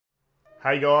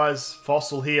Hey guys,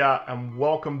 Fossil here, and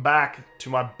welcome back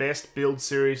to my best build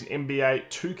series in NBA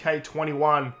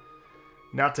 2K21.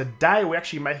 Now today we're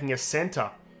actually making a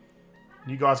center.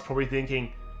 You guys are probably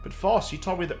thinking, but Foss, you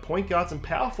told me that point guards and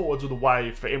power forwards were the way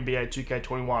for NBA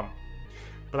 2K21.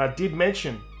 But I did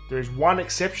mention there is one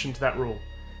exception to that rule,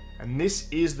 and this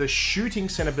is the shooting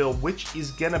center build, which is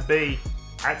going to be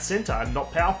at center and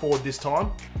not power forward this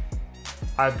time.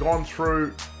 I've gone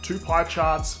through two pie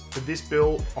charts for this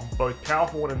build on both power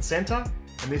forward and center,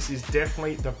 and this is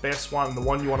definitely the best one, the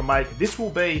one you want to make. This will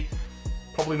be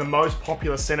probably the most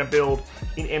popular center build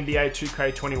in NBA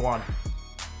 2K21.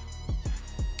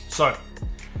 So,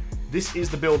 this is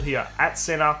the build here. At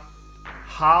center,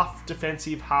 half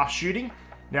defensive, half shooting.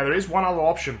 Now there is one other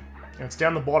option, and it's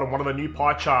down the bottom, one of the new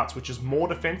pie charts, which is more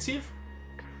defensive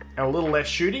and a little less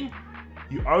shooting.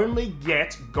 You only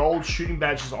get gold shooting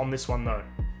badges on this one though.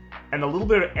 And a little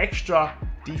bit of extra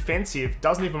defensive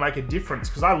doesn't even make a difference,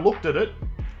 because I looked at it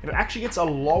and it actually gets a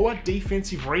lower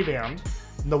defensive rebound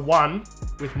than the one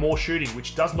with more shooting,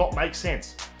 which does not make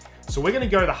sense. So we're going to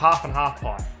go the half and half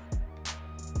pie.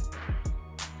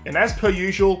 And as per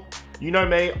usual, you know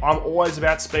me, I'm always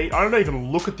about speed. I don't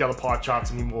even look at the other pie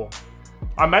charts anymore.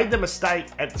 I made the mistake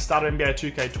at the start of NBA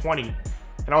 2K20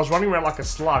 and I was running around like a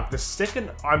slug. The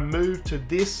second I moved to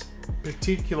this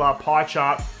particular pie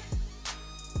chart,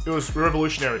 it was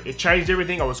revolutionary. It changed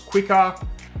everything. I was quicker.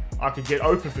 I could get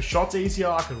open for shots easier.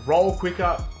 I could roll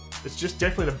quicker. It's just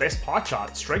definitely the best pie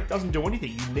chart. Strength doesn't do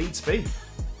anything. You need speed.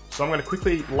 So I'm going to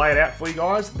quickly lay it out for you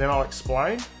guys, then I'll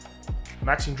explain.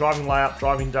 Maxing driving layup,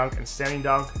 driving dunk, and standing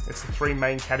dunk. It's the three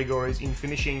main categories in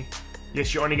finishing.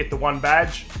 Yes, you only get the one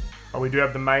badge, but we do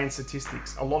have the main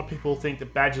statistics. A lot of people think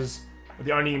that badges are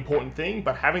the only important thing,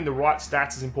 but having the right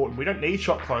stats is important. We don't need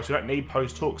shot close, we don't need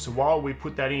post hook, so why would we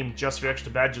put that in just for extra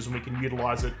badges when we can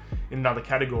utilize it in another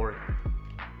category?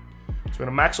 So we're going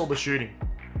to max all the shooting.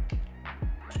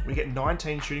 We get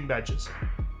 19 shooting badges.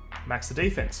 Max the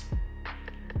defense.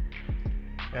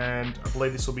 And I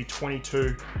believe this will be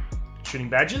 22 shooting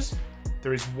badges.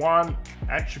 There is one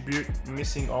attribute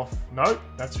missing off. No,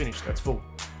 that's finished, that's full.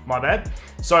 My bad.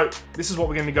 So this is what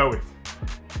we're going to go with.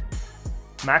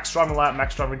 Max driving layup,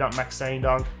 max driving dunk, max standing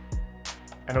dunk,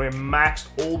 and we maxed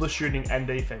all the shooting and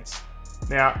defense.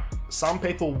 Now, some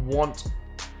people want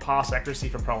pass accuracy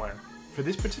for Pro-Am. For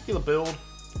this particular build,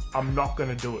 I'm not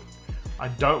going to do it. I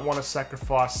don't want to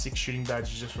sacrifice 6 shooting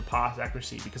badges just for pass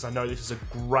accuracy, because I know this is a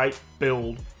great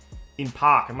build in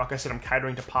Park, and like I said, I'm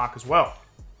catering to Park as well.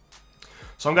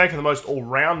 So I'm going for the most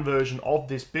all-round version of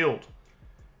this build.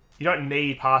 You don't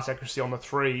need pass accuracy on the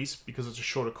 3s because it's a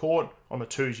shorter court. On the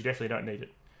 2s, you definitely don't need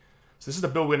it. So this is the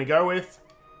build we're going to go with.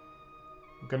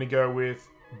 We're going to go with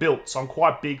built. So I'm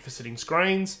quite big for sitting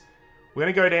screens. We're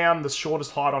going to go down. The shortest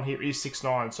height on here is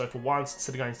 6'9". So for once,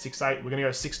 instead of going 6'8", we're going to go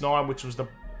 6'9", which was the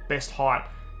best height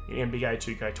in NBA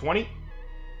 2K20.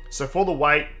 So for the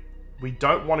weight, we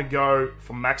don't want to go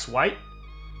for max weight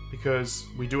because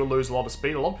we do lose a lot of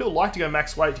speed. A lot of people like to go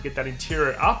max weight to get that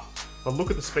interior up. But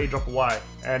look at the speed drop away,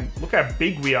 and look how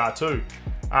big we are too.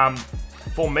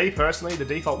 For me personally, the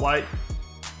default weight,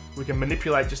 we can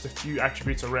manipulate just a few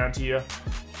attributes around here.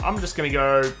 I'm just going to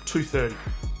go 230.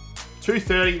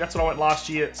 230, that's what I went last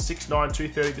year, 6'9",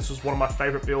 230. This was one of my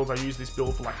favorite builds. I used this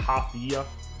build for like half the year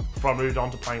before I moved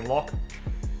on to playing lock.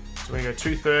 So we're going to go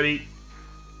 230.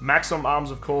 Maximum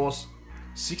arms, of course,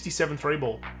 67 3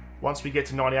 ball. Once we get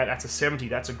to 98, that's a 70.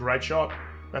 That's a great shot.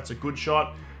 That's a good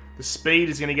shot. The speed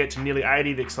is going to get to nearly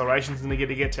 80. The acceleration is going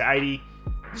to get to 80.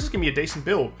 This is going to be a decent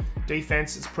build.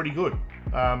 Defense is pretty good.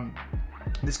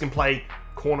 This can play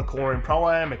corner in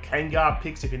Pro-Am. It can guard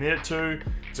picks if you need it to.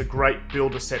 It's a great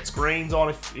build to set screens on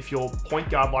if your point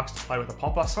guard likes to play with a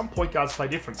popper. Some point guards play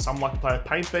different. Some like to play with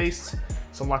paint beasts.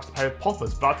 Some like to play with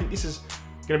poppers. But I think this is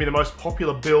going to be the most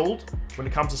popular build when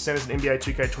it comes to centers in NBA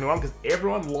 2K21 because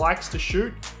everyone likes to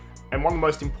shoot. And one of the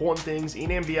most important things in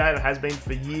NBA that has been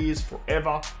for years,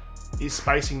 forever, is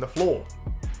spacing the floor.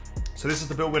 So this is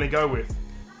the build we're going to go with.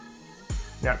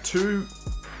 Now, 2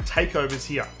 takeovers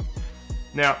here.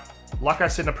 Now, like I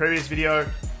said in a previous video,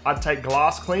 I'd take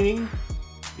glass cleaning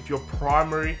if you're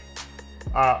primary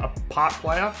a park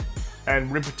player, and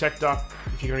rim protector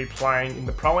if you're going to be playing in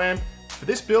the Pro-Am. For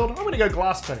this build, I'm going to go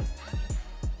glass cleaning.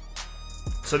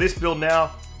 So this build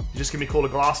now is just going to be called a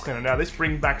glass cleaner. Now, this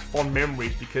brings back fond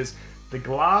memories because the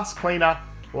glass cleaner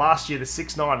last year, the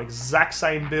 6'9", exact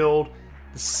same build,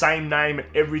 the same name and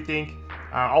everything.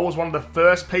 I was one of the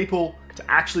first people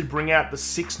to actually bring out the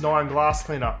 6'9" glass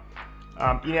cleaner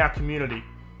in our community.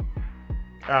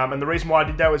 And the reason why I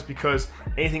did that was because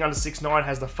anything under 6'9"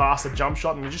 has the faster jump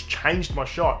shot, and it just changed my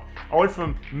shot. I went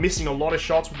from missing a lot of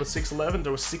shots with a 6'11"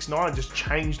 to a 6'9", and just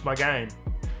changed my game.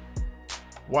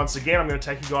 Once again, I'm going to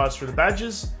take you guys through the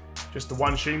badges. Just the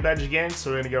one shooting badge again, so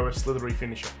we're going to go with Slithery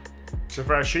Finisher. So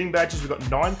for our shooting badges, we've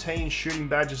got 19 shooting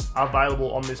badges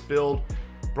available on this build.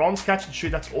 Bronze catch and shoot,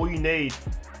 that's all you need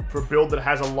for a build that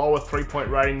has a lower 3-point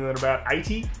rating than about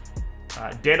 80.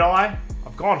 Deadeye,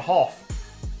 I've gone Hoff.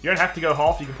 You don't have to go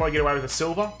Hoff, you can probably get away with a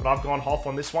silver, but I've gone Hoff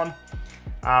on this one.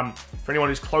 For anyone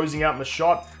who's closing out in the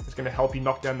shot, it's going to help you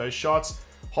knock down those shots.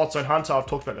 Hot Zone Hunter, I've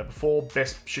talked about that before,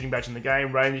 best shooting badge in the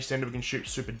game. Range extender, we can shoot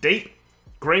super deep.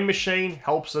 Green Machine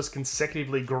helps us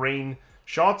consecutively green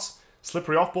shots.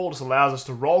 Slippery Off Ball just allows us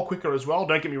to roll quicker as well.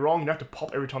 Don't get me wrong, you don't have to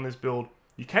pop every time this build.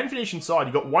 You can finish inside,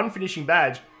 you got one finishing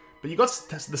badge, but you got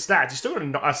the stats. You still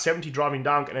got a 70 driving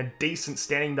dunk and a decent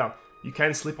standing dunk. You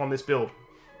can slip on this build.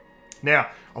 Now,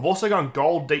 I've also gone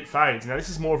gold deep fades. Now, this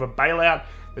is more of a bailout.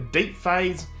 The deep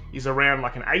fades is around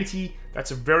like an 80.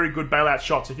 That's a very good bailout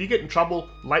shot. So if you get in trouble,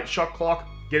 late shot clock,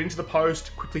 get into the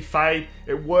post, quickly fade,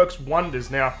 it works wonders.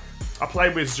 Now, I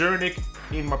played with Zurnik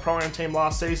in my Pro-Am team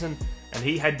last season, and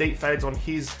he had deep fades on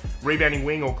his rebounding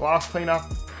wing or glass cleaner,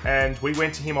 and we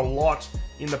went to him a lot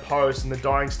in the post in the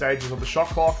dying stages of the shot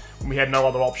clock when we had no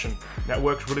other option. That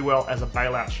works really well as a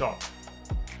bailout shot.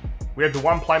 We have the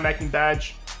one playmaking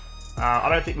badge. I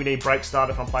don't think we need break start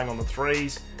if I'm playing on the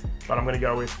threes, but I'm going to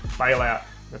go with bailout.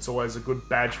 That's always a good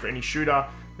badge for any shooter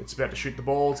that's about to shoot the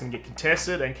balls and get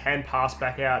contested and can pass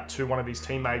back out to one of his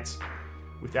teammates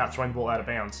without throwing the ball out of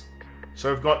bounds.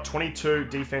 So we've got 22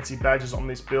 defensive badges on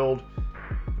this build,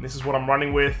 and this is what I'm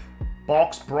running with.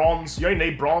 Box, bronze. You only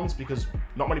need bronze because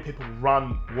not many people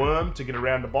run worm to get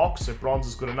around the box, so bronze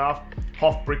is good enough.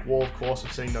 Hoff brick wall, of course,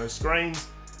 for seeing those screens.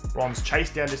 Bronze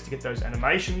chase down just to get those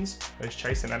animations, those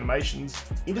chase and animations.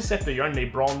 Interceptor, you only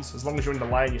need bronze. As long as you're in the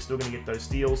lane, you're still going to get those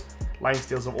steals. Lane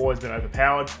steals have always been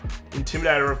overpowered.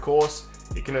 Intimidator, of course,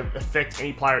 it can affect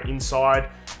any player inside.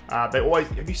 Have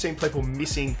you seen people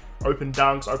missing open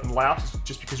dunks, open layups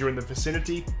just because you're in the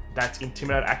vicinity? That's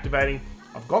Intimidator activating.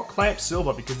 I've got Clamp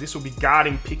Silver because this will be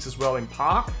guarding picks as well in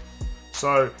Park.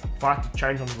 So if I have to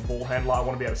change onto the ball handler, I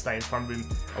want to be able to stay in front of him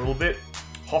a little bit.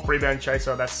 Hoff Rebound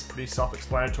Chaser, that's pretty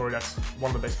self-explanatory. That's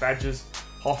one of the best badges.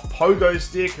 Hoff Pogo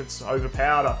Stick, it's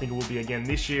overpowered. I think it will be again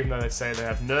this year, even though they say they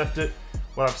have nerfed it.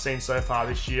 What I've seen so far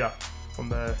this year from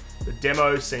the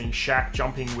demo, seeing Shaq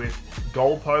jumping with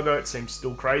gold Pogo, it seems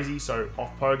still crazy, so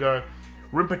Hoff Pogo.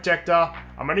 Rim Protector,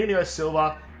 I'm only going to go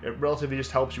silver. It relatively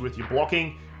just helps you with your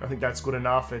blocking. I think that's good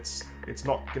enough. It's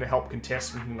not going to help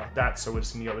contest or anything like that, so we're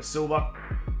just going to go with silver.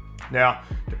 Now,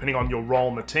 depending on your role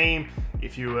in the team,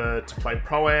 if you were to play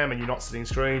Pro-Am and you're not sitting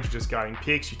screens, you're just guarding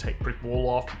picks, you take brick wall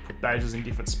off, you put badges in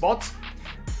different spots.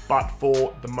 But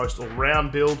for the most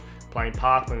all-round build, playing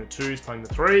Park, playing the twos, playing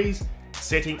the threes,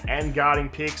 setting and guarding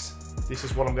picks, this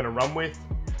is what I'm going to run with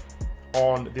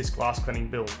on this glass cleaning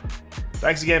build.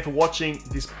 Thanks again for watching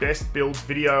this best builds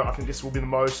video. I think this will be the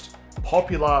most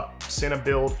popular center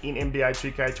build in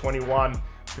NBA 2K21.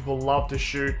 People love to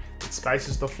shoot, it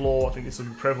spaces the floor. I think this will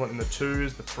be prevalent in the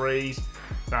twos, the threes,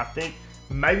 and I think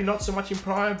maybe not so much in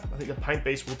Prime. I think the Paint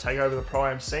Beast will take over the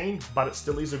Prime scene, but it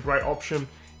still is a great option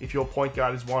if your point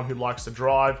guard is one who likes to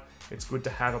drive. It's good to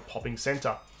have a popping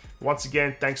center. Once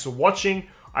again, thanks for watching.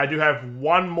 I do have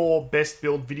one more best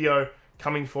build video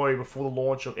coming for you before the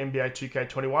launch of NBA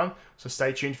 2K21, so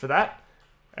stay tuned for that.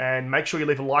 And make sure you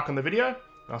leave a like on the video, and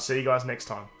I'll see you guys next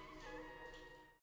time.